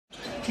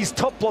he's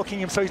top blocking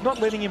him, so he's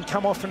not letting him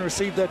come off and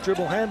receive that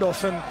dribble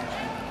handoff, and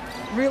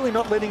really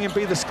not letting him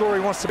be the scorer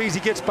he wants to be. He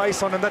gets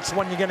base on, and that's the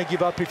one you're going to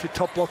give up if you're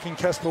top blocking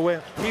Casper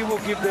Ware. He will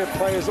give their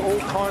players all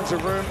kinds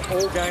of room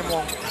all game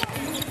long.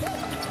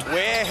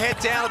 Ware head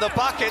down to the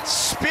bucket,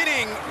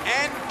 spinning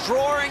and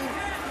drawing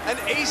an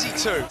easy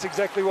two. That's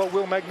exactly what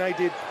Will Magnay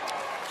did.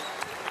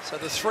 So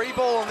the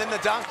 3-ball and then the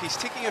dunk. He's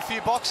ticking a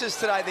few boxes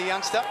today, the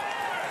youngster.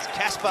 As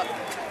Casper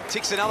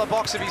ticks another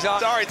box of his own.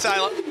 Sorry,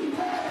 Taylor.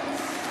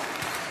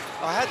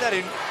 I had that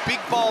in big,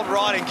 bold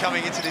writing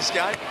coming into this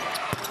game.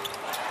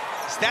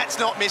 That's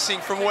not missing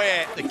from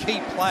Ware. The key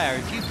player,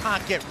 if you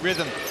can't get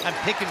rhythm and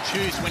pick and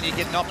choose when you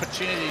get an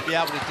opportunity to be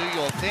able to do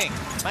your thing,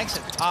 makes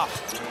it tough.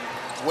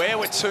 Ware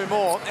with 2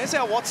 more. There's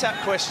our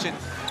WhatsApp question.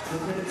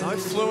 No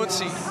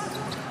fluency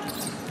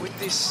with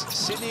this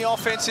Sydney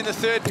offense in the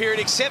 3rd period,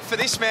 except for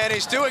this man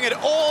who's doing it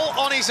all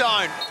on his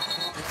own.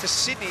 And for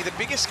Sydney, the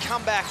biggest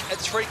comeback at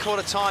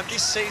 3/4 time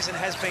this season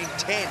has been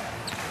 10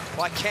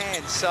 by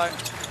Cairns. So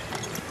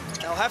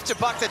they'll have to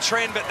buck the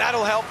trend, but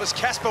that'll help as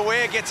Casper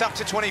Ware gets up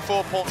to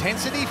 24 points.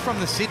 Intensity from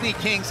the Sydney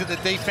Kings at the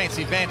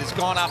defensive end has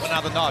gone up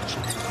another notch.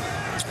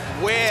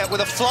 Ware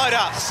with a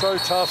floater. So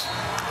tough.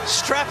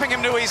 Strapping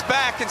him to his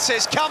back and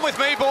says, come with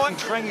me, boy. And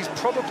Trang is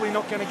probably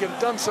not going to get it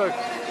done, so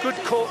good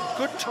call,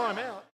 good time out.